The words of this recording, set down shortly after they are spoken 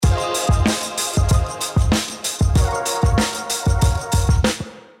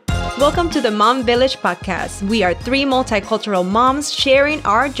Welcome to the Mom Village podcast. We are three multicultural moms sharing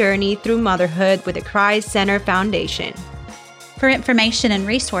our journey through motherhood with the Christ Center Foundation. For information and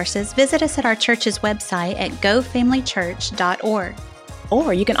resources, visit us at our church's website at gofamilychurch.org.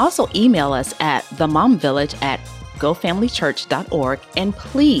 Or you can also email us at themomvillage@gofamilychurch.org. And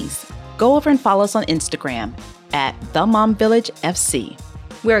please go over and follow us on Instagram at themomvillagefc.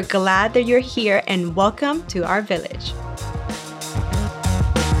 We're glad that you're here and welcome to our village.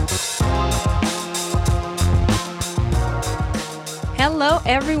 Hello,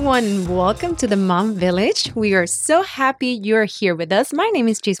 everyone, and welcome to the Mom Village. We are so happy you're here with us. My name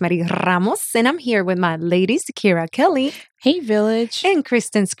is Gismarie Ramos, and I'm here with my ladies, Kira Kelly. Hey, Village. And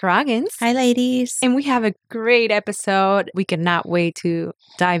Kristen Scroggins. Hi, ladies. And we have a great episode we cannot wait to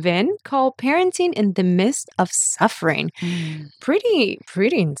dive in called Parenting in the Midst of Suffering. Pretty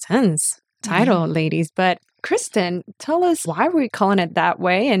intense title, ladies. But Kristen, tell us why we're calling it that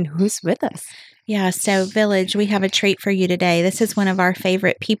way and who's with us. Yeah, so Village, we have a treat for you today. This is one of our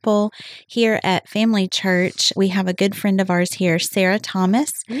favorite people here at Family Church. We have a good friend of ours here, Sarah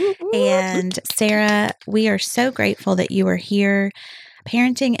Thomas. And Sarah, we are so grateful that you are here,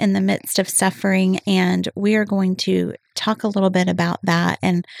 parenting in the midst of suffering. And we are going to talk a little bit about that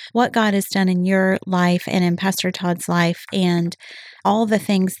and what God has done in your life and in Pastor Todd's life and all the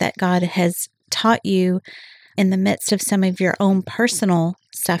things that God has taught you in the midst of some of your own personal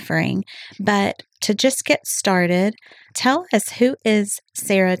suffering. But to just get started, tell us, who is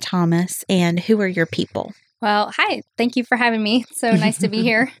Sarah Thomas and who are your people? Well, hi. Thank you for having me. So nice to be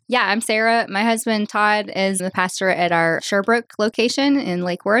here. Yeah, I'm Sarah. My husband, Todd, is the pastor at our Sherbrooke location in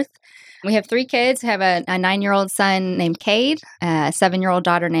Lake Worth. We have 3 kids. We have a 9-year-old son named Cade, a 7-year-old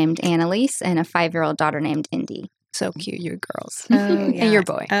daughter named Annalise, and a 5-year-old daughter named Indy. So cute, your girls. Oh, yeah. And your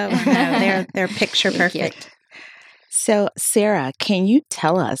boy. Oh, no, they're picture perfect. So, Sarah, can you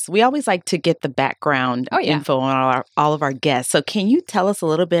tell us, we always like to get the background info on all of our guests. So can you tell us a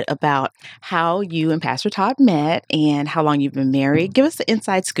little bit about how you and Pastor Todd met and how long you've been married? Give us the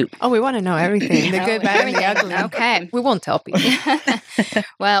inside scoop. Oh, we want to know everything. The good, bad, and the ugly. Okay. We won't tell people.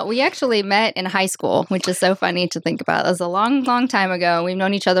 Well, we actually met in high school, which is so funny to think about. It was a long, long time ago. We've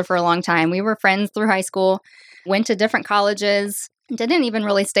known each other for a long time. We were friends through high school, went to different colleges. Didn't even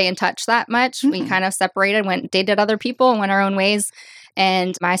really stay in touch that much. We kind of separated, dated other people, and went our own ways.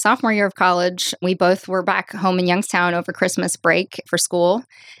 And my sophomore year of college, we both were back home in Youngstown over Christmas break for school,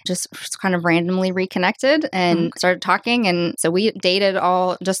 just kind of randomly reconnected and started talking. And so we dated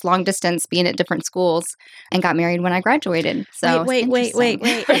all just long distance, being at different schools, and got married when I graduated. So Wait. What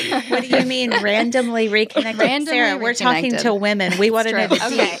do you mean randomly reconnected? Sarah, we're talking to women. We want to know the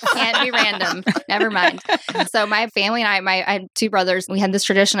deets. Okay, can't be random. Never mind. So my family and I had 2 brothers. We had this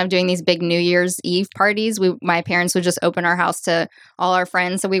tradition of doing these big New Year's Eve parties. My parents would just open our house to all our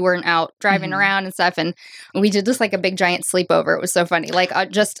friends, so we weren't out driving around and stuff, and we did just like a big giant sleepover. It was so funny. Like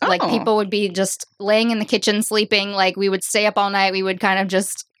like people would be just laying in the kitchen sleeping. Like we would stay up all night. We would kind of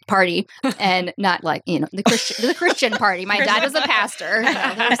just party, and not like, the Christian party. My dad was a pastor. So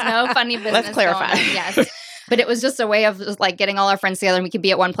there was no funny business. Let's clarify. Yes. But it was just a way of just like getting all our friends together, and we could be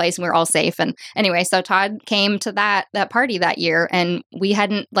at one place and we were all safe. And anyway, so Todd came to that party that year, and we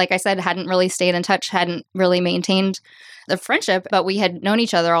hadn't, like I said, hadn't really stayed in touch, hadn't really maintained the friendship, but we had known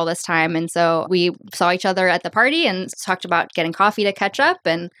each other all this time. And so we saw each other at the party and talked about getting coffee to catch up.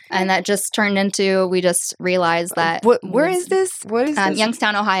 And that just turned into, we just realized that. Where is this? What is this?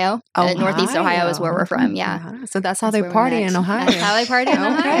 Youngstown, Ohio. Northeast Ohio is where we're from. Yeah. So that's how they party in Ohio. That's how they party in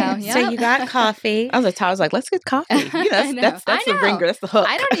Ohio. Yep. So you got coffee. I was like, let's get coffee. That's the ringer. That's the hook.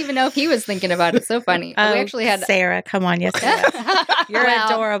 I don't even know if he was thinking about it. So funny. We actually had Sarah. Come on, yes. You're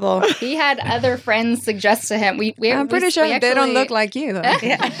adorable. He had other friends suggest to him. I'm pretty sure they don't look like you, though.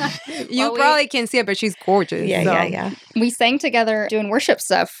 You probably can see it, but she's gorgeous. Yeah. We sang together doing worship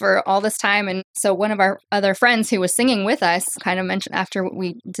stuff for all this time. And so one of our other friends who was singing with us kind of mentioned after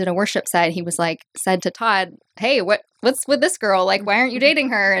we did a worship set, he was said to Todd, "Hey, what's with this girl? Like, why aren't you dating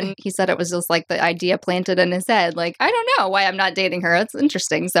her?" And he said it was just like the idea planted in his head. Like, I don't know why I'm not dating her. It's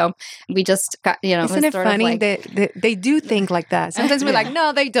interesting. So we just got, Isn't it funny that they do think like that? Sometimes we're like,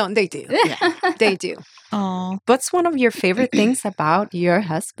 no, they don't. They do. Yeah, they do. Oh, what's one of your favorite things about your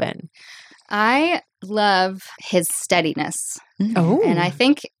husband? I love his steadiness. Oh. And I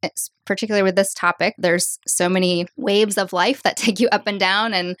think, particularly with this topic, there's so many waves of life that take you up and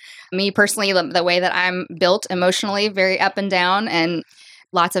down. And me personally, the way that I'm built emotionally, very up and down, and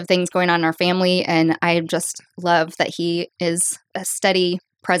lots of things going on in our family. And I just love that he is a steady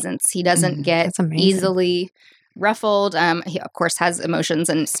presence. He doesn't get easily ruffled. He, of course, has emotions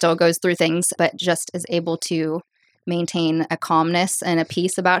and still goes through things, but just is able to maintain a calmness and a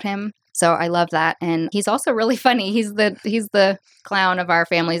peace about him. So I love that. And he's also really funny. He's the clown of our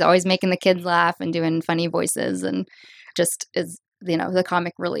family. He's always making the kids laugh and doing funny voices and just is, the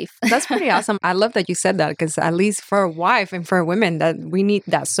comic relief. That's pretty awesome. I love that you said that because at least for a wife and for women, that we need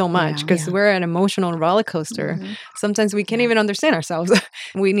that so much because we're an emotional roller coaster. Mm-hmm. Sometimes we can't even understand ourselves.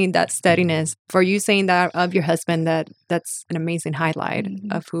 We need that steadiness. For you saying that of your husband, that's an amazing highlight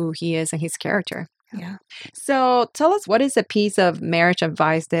of who he is and his character. Yeah. So tell us, what is a piece of marriage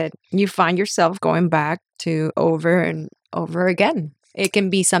advice that you find yourself going back to over and over again? It can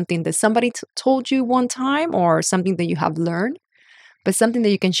be something that somebody told you one time or something that you have learned, but something that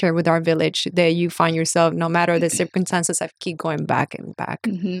you can share with our village that you find yourself, no matter the circumstances, I keep going back and back.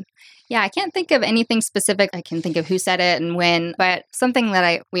 Mm-hmm. Yeah, I can't think of anything specific. I can think of who said it and when, but something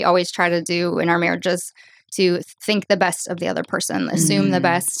that we always try to do in our marriages to think the best of the other person, assume the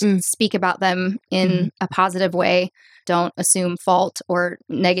best, speak about them in a positive way. Don't assume fault or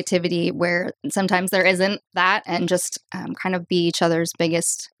negativity where sometimes there isn't that, and just kind of be each other's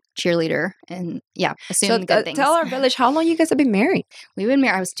biggest cheerleader and assume the good things. Tell our village how long you guys have been married. We've been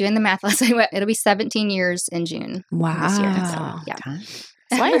married. I was doing the math last night. It'll be 17 years in June. Wow. This year. So,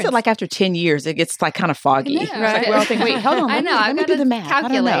 yeah. Why is it like after 10 years, it gets like kind of foggy? Yeah, right. Like we all think, wait, hold on. Let me do the math.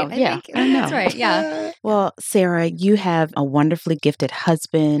 Calculate. I don't know. I know. That's right. Yeah. Well, Sarah, you have a wonderfully gifted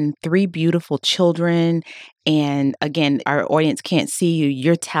husband, 3 beautiful children. And again, our audience can't see you.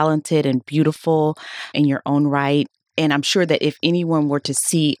 You're talented and beautiful in your own right. And I'm sure that if anyone were to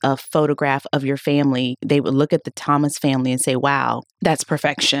see a photograph of your family, they would look at the Thomas family and say, wow, that's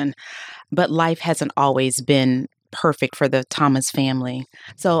perfection. But life hasn't always been perfect for the Thomas family.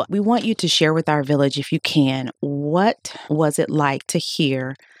 So we want you to share with our village, if you can, what was it like to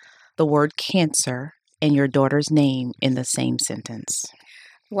hear the word cancer and your daughter's name in the same sentence?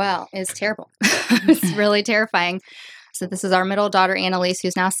 Well, it's terrible. It's really terrifying. So this is our middle daughter, Annalise,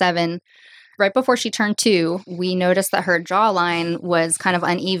 who's now 7. Right before she turned 2, we noticed that her jawline was kind of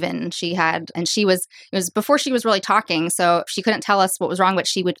uneven. It was before she was really talking, so she couldn't tell us what was wrong, but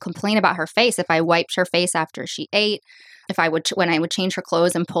she would complain about her face if I wiped her face after she ate. When I would change her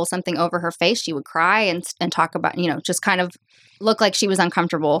clothes and pull something over her face, she would cry and talk about, just kind of look like she was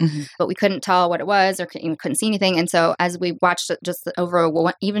uncomfortable, but we couldn't tell what it was or couldn't see anything. And so as we watched it just over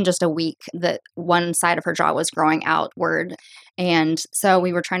even just a week, that one side of her jaw was growing outward. And so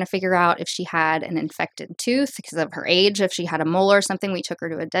we were trying to figure out if she had an infected tooth because of her age, if she had a molar or something. We took her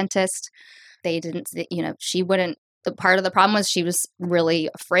to a dentist. They didn't, she wouldn't. The part of the problem was she was really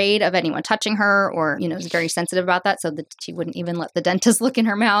afraid of anyone touching her or, was very sensitive about that. So that she wouldn't even let the dentist look in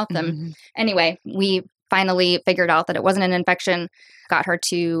her mouth. Anyway, we finally figured out that it wasn't an infection, got her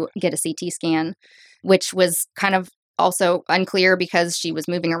to get a CT scan, which was kind of also unclear because she was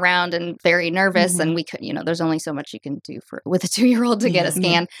moving around and very nervous and we could, there's only so much you can do with a 2-year-old to get a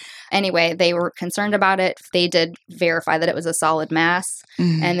scan. Anyway, they were concerned about it. They did verify that it was a solid mass.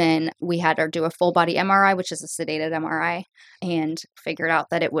 And then we had her do a full body MRI, which is a sedated MRI, and figured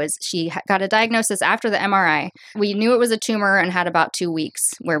out that she got a diagnosis after the MRI. We knew it was a tumor and had about 2 weeks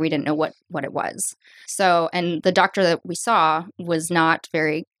where we didn't know what it was. So, and the doctor that we saw was not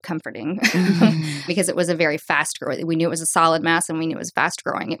very comforting because it was a very fast growing. We knew it was a solid mass and we knew it was fast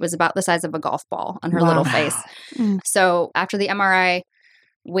growing. It was about the size of a golf ball on her little face. So after the MRI,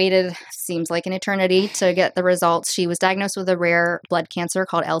 waited, seems like an eternity to get the results. She was diagnosed with a rare blood cancer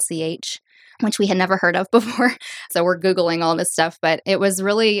called LCH, which we had never heard of before. So we're Googling all this stuff, but it was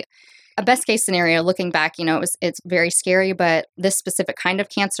really a best case scenario. Looking back, it's very scary, but this specific kind of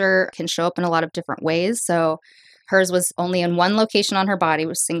cancer can show up in a lot of different ways. So hers was only in one location on her body, it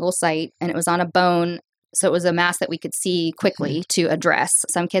was single site, and it was on a bone. So it was a mass that we could see quickly to address.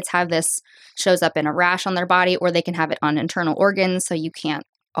 Some kids have this, shows up in a rash on their body, or they can have it on internal organs, so you can't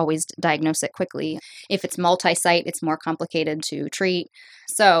always diagnose it quickly. If it's multi-site, it's more complicated to treat.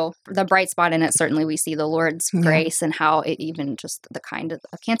 So the bright spot in it, certainly we see the Lord's grace and how it even just the kind of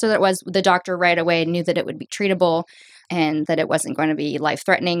cancer that it was, the doctor right away knew that it would be treatable and that it wasn't going to be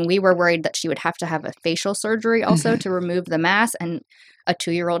life-threatening. We were worried that she would have to have a facial surgery also to remove the mass, and a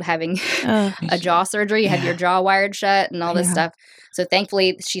 2-year-old having a jaw surgery, you have your jaw wired shut and all this stuff. So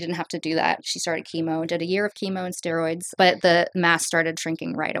thankfully, she didn't have to do that. She started chemo, did a year of chemo and steroids, but the mass started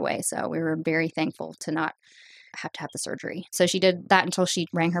shrinking right away. So we were very thankful to not have to have the surgery. So she did that until she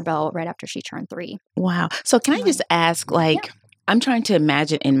rang her bell right after she turned 3. Wow. So can I just ask, I'm trying to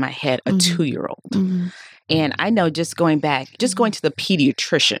imagine in my head a 2-year-old. And I know just going to the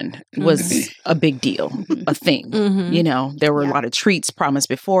pediatrician was a big deal, a thing. There were a lot of treats promised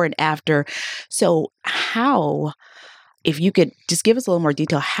before and after. So how if you could just give us a little more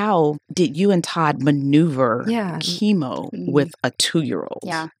detail, how did you and Todd maneuver Yeah. chemo with a 2-year-old?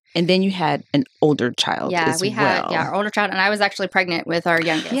 Yeah. And then you had an older child as we had well. our older child, and I was actually pregnant with our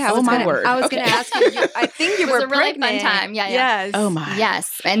youngest. Yeah, I was gonna Okay. ask you. I think you It was were a really pregnant. fun time. Yeah. Yes. Oh my.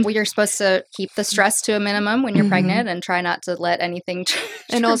 Yes, and you're supposed to keep the stress to a minimum when you're Mhm. pregnant and try not to let anything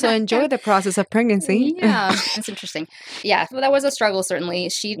And also enjoy the process of pregnancy. Yeah, it's interesting. Yeah, well, that was a struggle, certainly.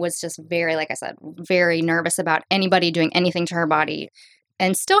 She was just very, like I said, very nervous about anybody doing anything to her body,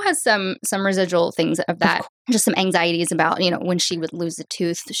 and still has some residual things of that. Just some anxieties about, when she would lose a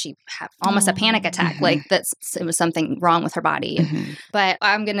tooth, she'd have almost a panic attack, Mhm. like it was something wrong with her body. Mhm. But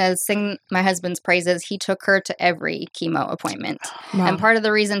I'm going to sing my husband's praises. He took her to every chemo appointment. Wow. And part of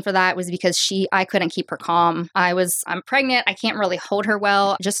the reason for that was because I couldn't keep her calm. I'm pregnant. I can't really hold her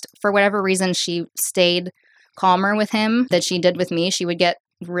well. Just for whatever reason, she stayed calmer with him than she did with me. She would get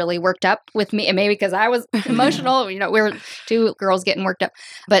really worked up with me, and maybe because I was emotional. We were two girls getting worked up.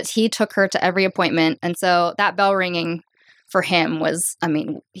 But he took her to every appointment. And so that bell ringing for him was,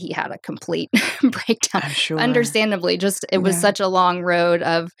 he had a complete breakdown. I'm sure. Understandably, it was Yeah. such a long road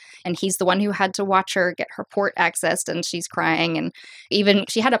and he's the one who had to watch her get her port accessed, and she's crying. And even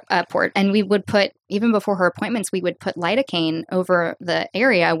she had a port, and we would even before her appointments, we would put lidocaine over the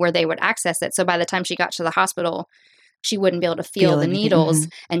area where they would access it. So by the time she got to the hospital, she wouldn't be able to feel the anything. needles,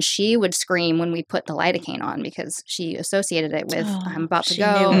 and she would scream when we put the lidocaine on because she associated it with I'm about to she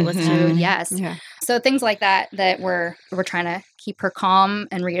go. knew it was Mhm. happening. Yes. Yeah. So things like that we're trying to keep her calm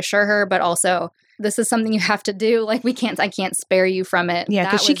and reassure her, but also this is something you have to do. Like I can't spare you from it. Yeah,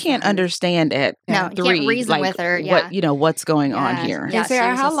 because she That was, can't understand at No, you 3. can't reason with her, yeah. What's going on Yeah. here? Yeah. And Sarah,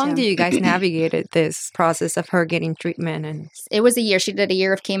 she was how just long young. do you guys navigated this process of her getting treatment? And It was a year. She did a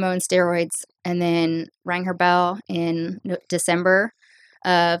year of chemo and steroids, and then rang her bell in December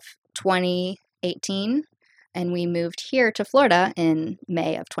of 2018, and we moved here to Florida in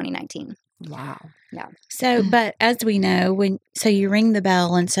May of 2019. wow. So, but as we know, you ring the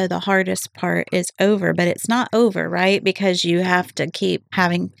bell, and so the hardest part is over, but it's not over, right? Because you have to keep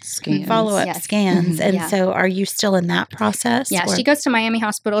having Scans. follow-up Yes. scans. Mhm. And Yeah. so are you still in that process? Yeah, or- she goes to Miami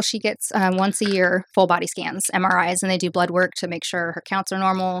Hospital. She gets once a year full body scans, MRIs, and they do blood work to make sure her counts are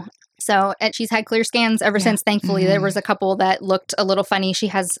normal. So she's had clear scans ever Yeah. since. Thankfully, there Mhm. was a couple that looked a little funny. She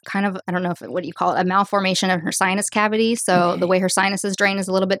has kind of, I don't know what do you call it, a malformation of her sinus cavity. So Okay. the way her sinuses drain is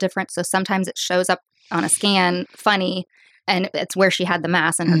a little bit different. So sometimes it shows up on a scan funny, and it's where she had the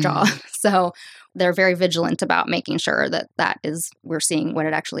mass in her jaw. So they're very vigilant about making sure that we're seeing what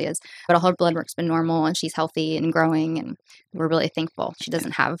it actually is. But all her blood work's been normal, and she's healthy and growing, and we're really thankful. She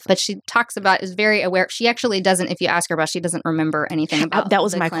doesn't have, but she talks about, is very aware. She actually doesn't, if you ask her about, she doesn't remember anything about That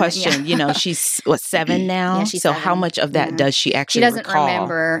was the my clinic. question. Yeah. She's 7 now. Yeah, she's so how 7. much of that Yeah. does she She actually doesn't recall?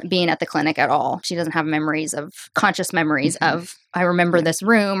 remember being at the clinic at all. She doesn't have conscious memories Mhm. of, I remember this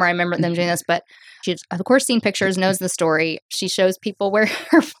room, or I remember them doing this, but she's, of course, seen pictures, knows the story. She shows people where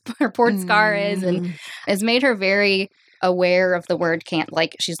her port scar is, and Mm. has made her very aware of the word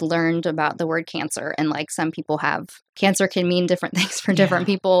she's learned about the word cancer, and like some people have, cancer can mean different things for different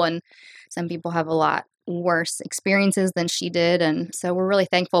people, and some people have a lot worse experiences than she did, and so we're really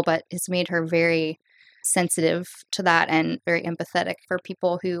thankful. But it's made her very sensitive to that and very empathetic for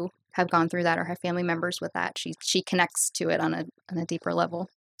people who have gone through that or have family members with that. She connects to it on a deeper level.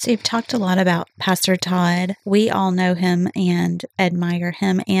 So you've talked a lot about Pastor Todd. We all know him and admire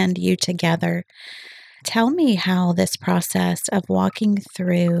him and you together. Tell me how this process of walking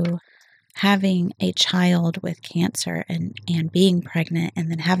through having a child with cancer and being pregnant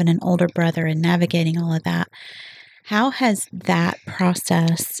and then having an older brother and navigating all of that, how has that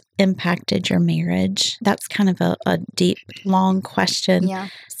process impacted your marriage? That's kind of a deep, long question. Yeah.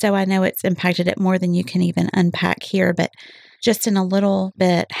 So I know it's impacted it more than you can even unpack here, but just in a little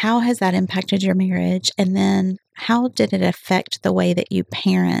bit, how has that impacted your marriage? And then how did it affect the way that you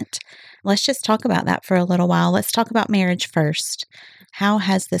parent? Let's just talk about that for a little while. Let's talk about marriage first. How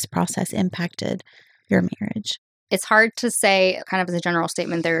has this process impacted your marriage? It's hard to say kind of as a general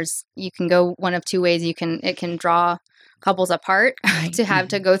statement. You can go one of two ways. It can draw couples apart Right. to have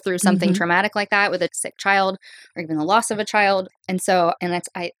to go through something Mhm. traumatic like that with a sick child or even the loss of a child. And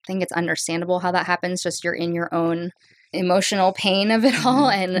I think it's understandable how that happens. Just you're in your own emotional pain of it all.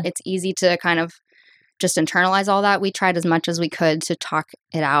 And it's easy to kind of just internalize all that. We tried as much as we could to talk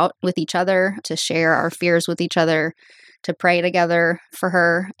it out with each other, to share our fears with each other, to pray together for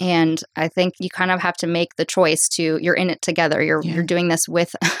her. And I think you kind of have to make the choice you're in it together. You're doing this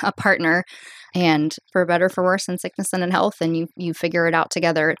with a partner, and for better, for worse, in sickness and in health, and you figure it out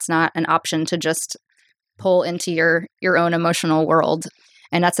together. It's not an option to just pull into your own emotional world.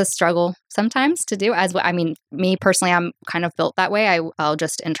 And that's a struggle sometimes to do. Me personally, I'm kind of built that way. I'll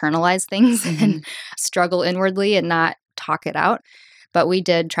just internalize things and struggle inwardly and not talk it out. But we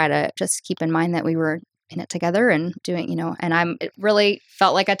did try to just keep in mind that we were in it together and doing, and it really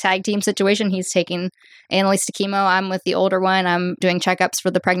felt like a tag team situation. He's taking Annalise to chemo. I'm with the older one. I'm doing checkups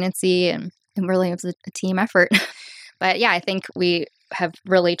for the pregnancy, and really it was a team effort. But yeah, I think we have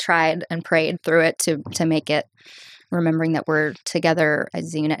really tried and prayed through it to make it, remembering that we're together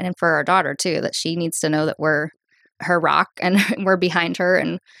as a unit, and for our daughter too, that she needs to know that we're her rock and we're behind her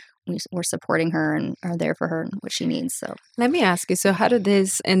and we're supporting her and are there for her and what she needs. So let me ask you, so how did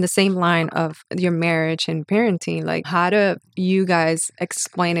this, in the same line of your marriage and parenting, like how do you guys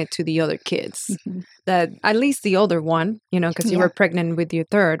explain it to the other kids? That at least the older one, because you were pregnant with your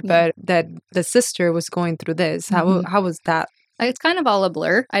third, but that the sister was going through this. How was that? It's kind of all a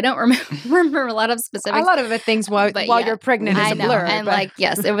blur. I don't remember a lot of specifics. A lot of the things while you're pregnant is a blur. And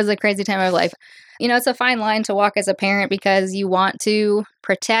yes, it was a crazy time of life. It's a fine line to walk as a parent because you want to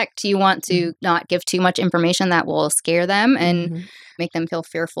protect, you want to not give too much information that will scare them and make them feel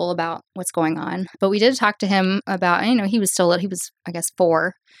fearful about what's going on. But we did talk to him about, he was I guess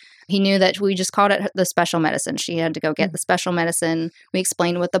 4. He knew that we just called it the special medicine. She had to go get the special medicine. We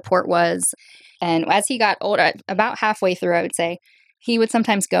explained what the port was. And as he got older, about halfway through, I would say, he would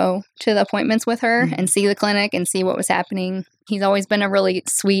sometimes go to the appointments with her and see the clinic and see what was happening. He's always been a really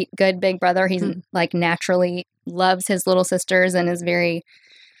sweet, good big brother. He's naturally loves his little sisters and is very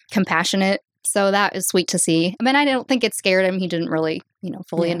compassionate. So that is sweet to see. I mean, I don't think it scared him. He didn't really,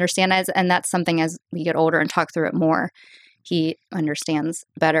 fully understand it. And that's something as we get older and talk through it more, he understands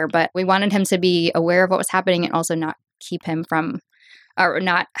better. But we wanted him to be aware of what was happening and also not keep him from, or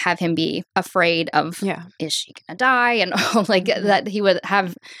not have him be afraid of, is she going to die? And that he would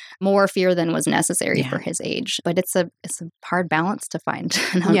have more fear than was necessary for his age. But it's a hard balance to find.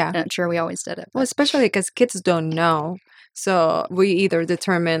 And I'm not sure we always did it. Well, especially because kids don't know. So we either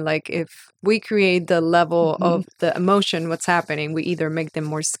determine, if we create the level of the emotion, what's happening, we either make them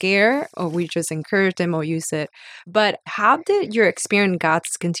more scared or we just encourage them or use it. But how did you experience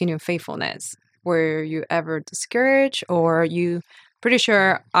God's continued faithfulness? Were you ever discouraged, or you pretty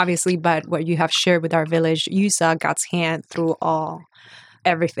sure, obviously, but what you have shared with our village, you saw God's hand through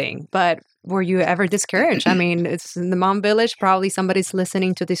everything. But were you ever discouraged? I mean, it's in the mom village. Probably somebody's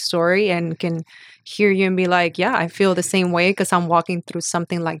listening to this story and can hear you and be like, yeah, I feel the same way because I'm walking through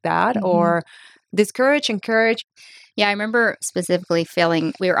something like that. Or discouraged, encouraged. Yeah, I remember specifically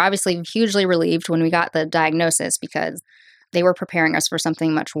feeling, we were obviously hugely relieved when we got the diagnosis because they were preparing us for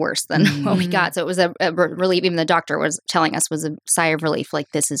something much worse than what we got. So it was a relief. Even the doctor was telling us was a sigh of relief,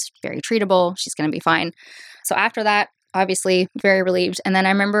 like this is very treatable. She's going to be fine. So after that, obviously very relieved. And then I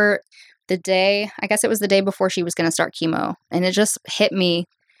remember the day, I guess it was the day before she was going to start chemo. And it just hit me.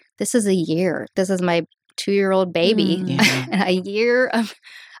 This is a year. This is my 2-year-old baby. And a year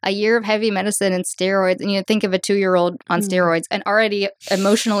of heavy medicine and steroids. And think of a 2-year-old on steroids, and already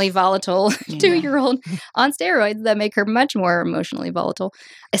emotionally volatile 2-year-old on steroids that make her much more emotionally volatile.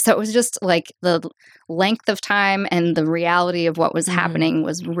 So it was just like the length of time and the reality of what was happening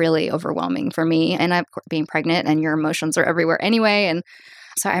was really overwhelming for me. And I'm being pregnant and your emotions are everywhere anyway. And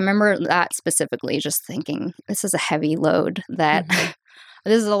so I remember that specifically, just thinking, this is a heavy load that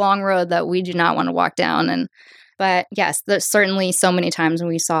this is a long road that we do not want to walk down. But yes, there's certainly so many times when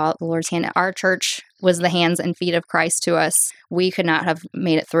we saw the Lord's hand. Our church was the hands and feet of Christ to us. We could not have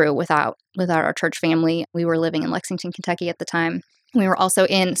made it through without our church family. We were living in Lexington, Kentucky at the time. We were also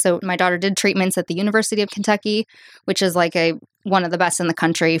so my daughter did treatments at the University of Kentucky, which is one of the best in the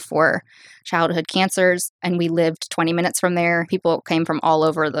country for childhood cancers. And we lived 20 minutes from there. People came from all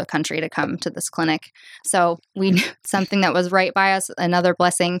over the country to come to this clinic. So we knew something that was right by us, another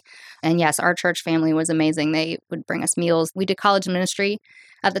blessing. And yes, our church family was amazing. They would bring us meals. We did college ministry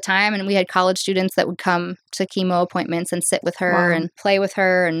at the time, and we had college students that would come to chemo appointments and sit with her and play with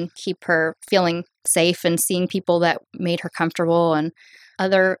her and keep her feeling safe and seeing people that made her comfortable, and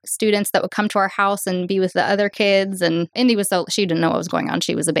other students that would come to our house and be with the other kids. And Indy she didn't know what was going on.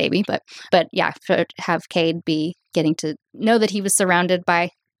 She was a baby, but yeah, to have Cade be getting to know that he was surrounded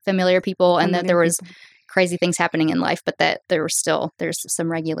by familiar people and that there was crazy things happening in life, but that there's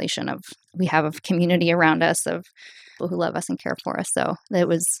some regulation we have of community around us, of people who love us and care for us. So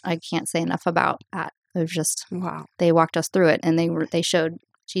I can't say enough about that. It was just, they walked us through it, and they showed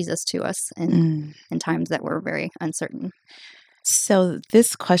Jesus to us in times that were very uncertain. So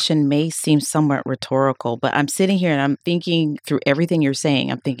this question may seem somewhat rhetorical, but I'm sitting here and I'm thinking through everything you're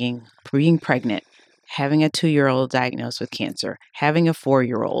saying. I'm thinking being pregnant, having a 2-year-old diagnosed with cancer, having a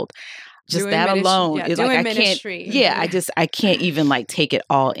 4-year-old, just that alone is like, I ministry. can't, I can't even like take it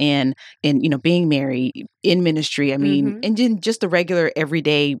all in, being married, in ministry. I mean, and then just the regular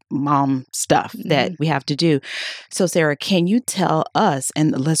everyday mom stuff that we have to do. So Sarah, can you tell us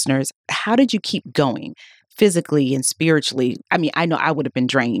and the listeners, how did you keep going physically and spiritually? I mean, I know I would have been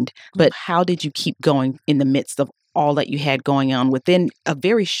drained, but how did you keep going in the midst of all that you had going on within a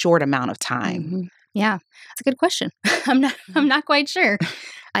very short amount of time? Yeah, it's a good question. I'm not quite sure.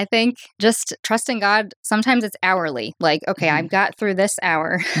 I think just trusting God, sometimes it's hourly. Like, okay, I've got through this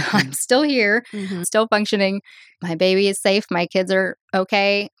hour. I'm still here, still functioning. My baby is safe. My kids are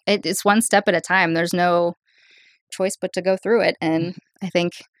okay. It's one step at a time. There's no choice but to go through it. And I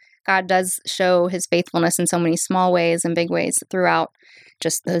think God does show his faithfulness in so many small ways and big ways throughout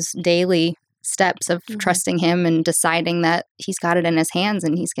just those daily steps of trusting him and deciding that he's got it in his hands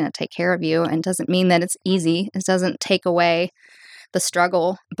and he's going to take care of you. And doesn't mean that it's easy. It doesn't take away the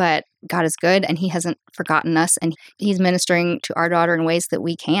struggle, but God is good and he hasn't forgotten us, and he's ministering to our daughter in ways that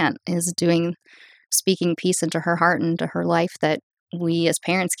we can't, speaking peace into her heart and into her life that we as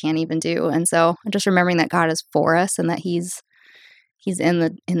parents can't even do. And so just remembering that God is for us and that he's in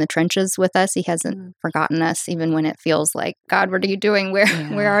the trenches with us. He hasn't forgotten us, even when it feels like, God, what are you doing?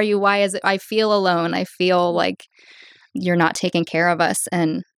 Where are you? Why is it? I feel alone. I feel like you're not taking care of us.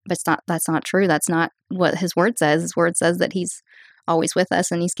 But that's not true. That's not what his word says. His word says that he's always with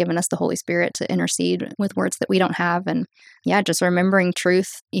us and he's given us the Holy Spirit to intercede with words that we don't have. And just remembering truth,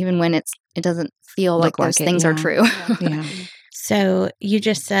 even when it doesn't feel like those things are true. Yeah. So you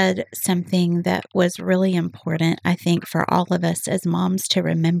just said something that was really important, I think, for all of us as moms to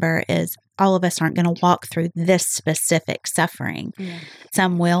remember is all of us aren't going to walk through this specific suffering. Yeah.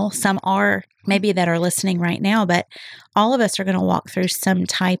 Some will, some are maybe that are listening right now, but all of us are going to walk through some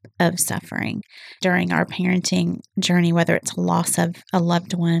type of suffering during our parenting journey, whether it's loss of a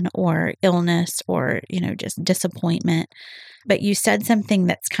loved one or illness or, just disappointment. But you said something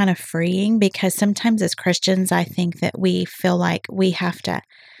that's kind of freeing, because sometimes as Christians, I think that we feel like we have to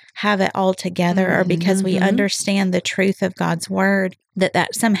have it all together, or because we understand the truth of God's word,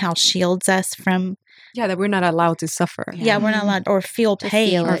 that somehow shields us from... Yeah, that we're not allowed to suffer. Yeah, we're not allowed, or feel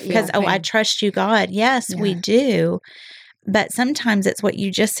pain, because, I trust you, God. Yes, we do. But sometimes it's what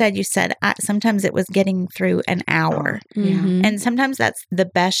you just said. You said, sometimes it was getting through an hour. And sometimes that's the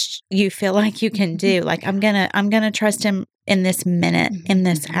best you feel like you can do. Like, I'm gonna trust him in this minute, in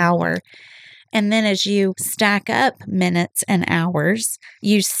this hour. And then as you stack up minutes and hours,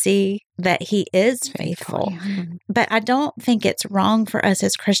 you see that he is faithful. But I don't think it's wrong for us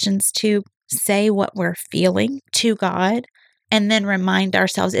as Christians to say what we're feeling to God and then remind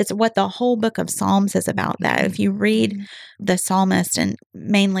ourselves. It's what the whole book of Psalms is about that. If you read the psalmist and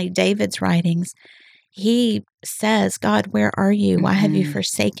mainly David's writings, he says, God, where are you? Why have you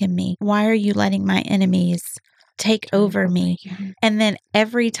forsaken me? Why are you letting my enemies take over me? And then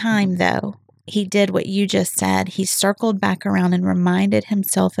every time, though, he did what you just said. He circled back around and reminded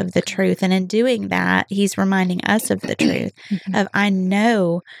himself of the truth. And in doing that, he's reminding us of the truth of, I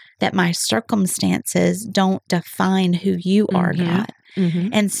know that my circumstances don't define who you are, God.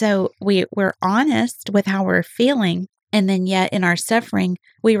 And so we're honest with how we're feeling. And then yet in our suffering,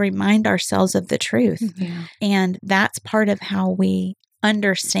 we remind ourselves of the truth. And that's part of how we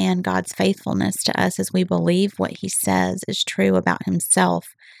understand God's faithfulness to us, as we believe what he says is true about himself.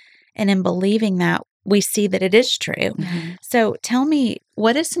 And in believing that, we see that it is true. So tell me,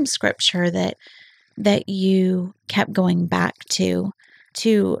 what is some scripture that you kept going back to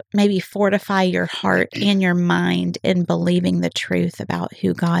maybe fortify your heart and your mind in believing the truth about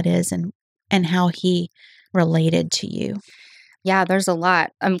who God is and how he related to you? Yeah, there's a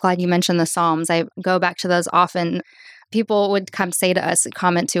lot. I'm glad you mentioned the Psalms. I go back to those often. People would come say to us,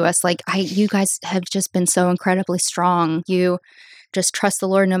 comment to us, like, you guys have just been so incredibly strong. You just trust the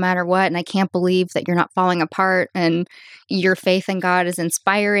Lord no matter what. And I can't believe that you're not falling apart, and your faith in God is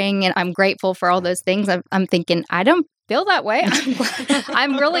inspiring. And I'm grateful for all those things. I'm thinking, I don't feel that way.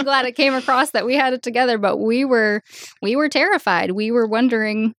 I'm really glad it came across that we had it together, but we were terrified. We were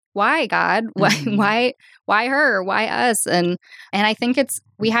wondering, why, God? Why her? Why us? And I think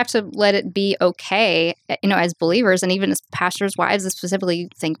we have to let it be okay, as believers, and even as pastors' wives, I specifically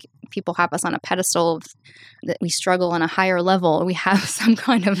think people have us on a pedestal that we struggle on a higher level. We have some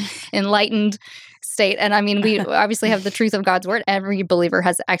kind of enlightened state. And I mean, we obviously have the truth of God's word. Every believer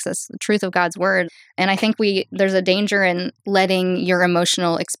has access to the truth of God's word. And I think there's a danger in letting your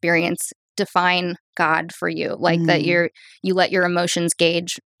emotional experience define God for you, like that you let your emotions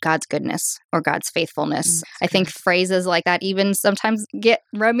gauge God's goodness or God's faithfulness. I think phrases like that even sometimes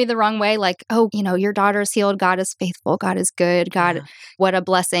rub me the wrong way, like, oh, your daughter is healed. God is faithful. God is good. God, what a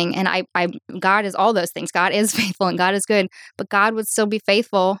blessing. And God is all those things. God is faithful and God is good, but God would still be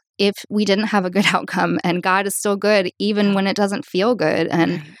faithful if we didn't have a good outcome. And God is still good even when it doesn't feel good.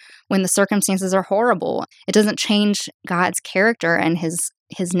 And when the circumstances are horrible, it doesn't change God's character and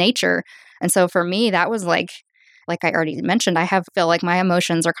his nature. And so for me, that was like I already mentioned, I feel like my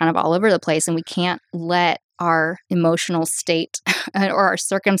emotions are kind of all over the place, and we can't let our emotional state or our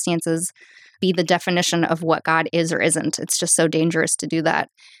circumstances be the definition of what God is or isn't. It's just so dangerous to do that.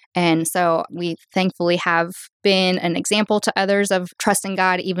 And so we thankfully have been an example to others of trusting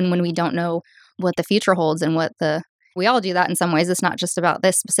God even when we don't know what the future holds and we all do that in some ways. It's not just about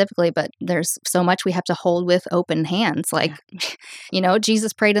this specifically, but there's so much we have to hold with open hands. Like,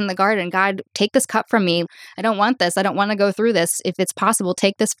 Jesus prayed in the garden, God, take this cup from me. I don't want this. I don't want to go through this. If it's possible,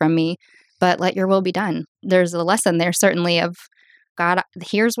 take this from me, but let your will be done. There's a lesson there certainly of, God,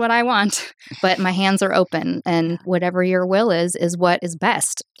 here's what I want, but my hands are open, and whatever your will is what is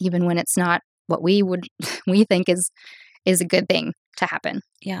best, even when it's not what we think is a good thing to happen.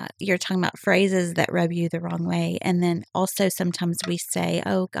 Yeah, you're talking about phrases that rub you the wrong way. And then also sometimes we say,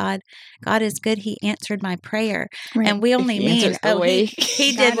 oh, God is good. He answered my prayer. Right. And we only mean,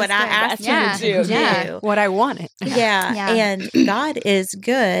 he did what I asked him to do. Yeah, what I wanted. Yeah. And God is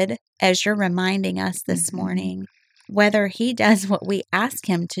good, as you're reminding us this morning, whether he does what we ask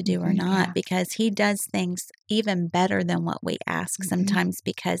him to do or not, because he does things even better than what we ask sometimes,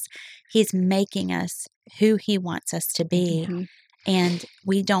 because he's making us who he wants us to be. And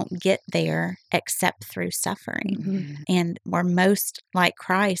we don't get there except through suffering. And we're most like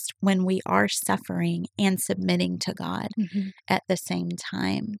Christ when we are suffering and submitting to God at the same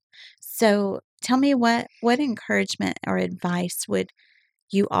time. So tell me, what encouragement or advice would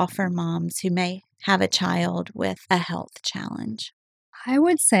you offer moms who may have a child with a health challenge? I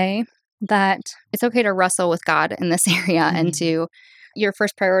would say that it's okay to wrestle with God in this area, and your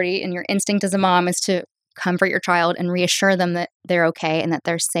first priority and your instinct as a mom is to comfort your child and reassure them that they're okay and that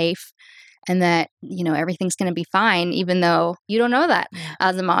they're safe and that, everything's going to be fine, even though you don't know that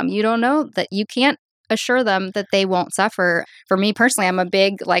as a mom. You don't know that you can't assure them that they won't suffer. For me personally, I'm a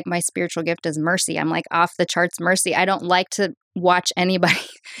big, my spiritual gift is mercy. I'm off the charts mercy. I don't like to watch anybody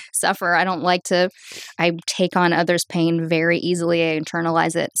suffer. I take on others' pain very easily. I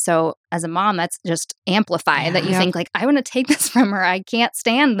internalize it. So as a mom, that's just amplified that you think I want to take this from her. I can't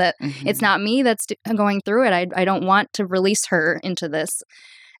stand that it's not me that's going through it. I don't want to release her into this.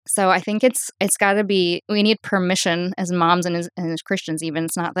 So I think it's got to be, we need permission as moms and as Christians even.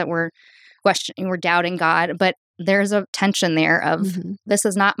 It's not that we're doubting God, but there's a tension there of this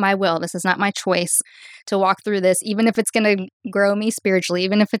is not my will. This is not my choice to walk through this, even if it's going to grow me spiritually,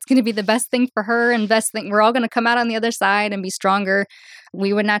 even if it's going to be the best thing for her and best thing. We're all going to come out on the other side and be stronger.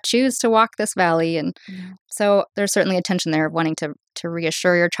 We would not choose to walk this valley. And so there's certainly a tension there of wanting to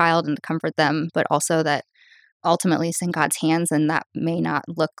reassure your child and to comfort them, but also that ultimately it's in God's hands and that may not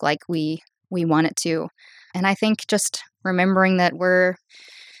look like we want it to. And I think just remembering that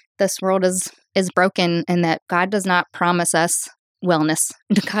this world is broken and that God does not promise us wellness.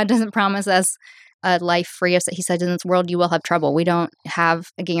 God doesn't promise us a life free of, he said, in this world you will have trouble. We don't have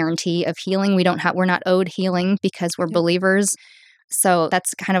a guarantee of healing. We're not owed healing because we're believers. So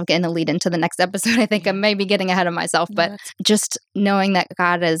that's kind of going to lead into the next episode. I think I'm maybe getting ahead of myself, but just knowing that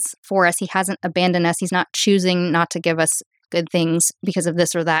God is for us. He hasn't abandoned us. He's not choosing not to give us good things because of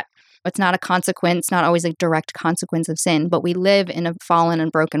this or that. It's not a consequence, not always a direct consequence of sin, but we live in a fallen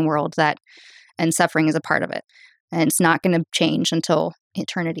and broken world and suffering is a part of it. And it's not going to change until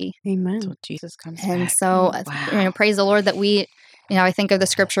eternity. Amen. Until Jesus comes back. And so, praise the Lord that we, I think of the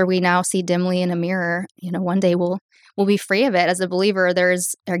scripture, we now see dimly in a mirror. One day we'll be free of it. As a believer,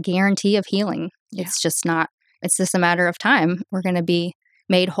 there's a guarantee of healing. Yeah. It's just a matter of time. We're going to be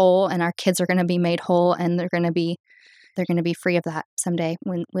made whole and our kids are going to be made whole and they're going to be free of that someday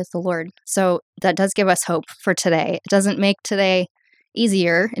with the Lord. So that does give us hope for today. It doesn't make today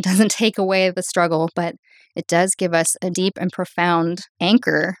easier. It doesn't take away the struggle, but it does give us a deep and profound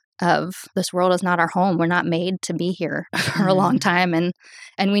anchor of this world is not our home. We're not made to be here for a long time.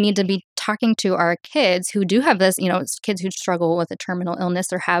 And we need to be talking to our kids who do have this, kids who struggle with a terminal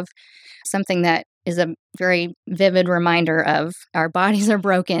illness or have something that is a very vivid reminder of our bodies are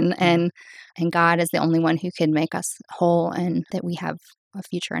broken and God is the only one who can make us whole and that we have a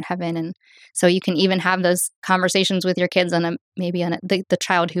future in heaven. And so you can even have those conversations with your kids on the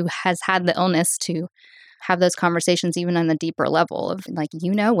child who has had the illness, to have those conversations even on a deeper level of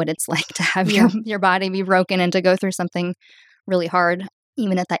what it's like to have your body be broken and to go through something really hard.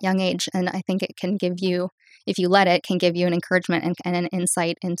 even at that young age. And I think it can give you, if you let it, can give you an encouragement and an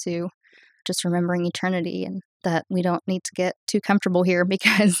insight into just remembering eternity, and that we don't need to get too comfortable here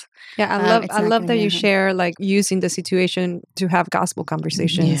because I love that you share like using the situation to have gospel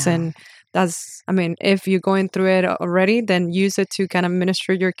conversations. And that's, I mean, if you're going through it already, then use it to kind of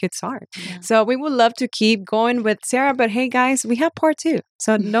minister your kid's heart. So we would love to keep going with Sarah, but hey guys, we have part 2.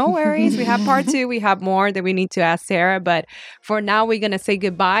 So no worries. We have part 2. We have more that we need to ask Sarah, but for now we're going to say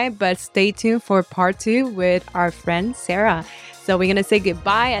goodbye, but stay tuned for part 2 with our friend Sarah. So we're going to say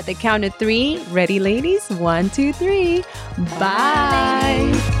goodbye at the count of 3. Ready, ladies? 1, 2, 3.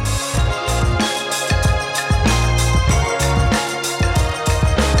 Bye.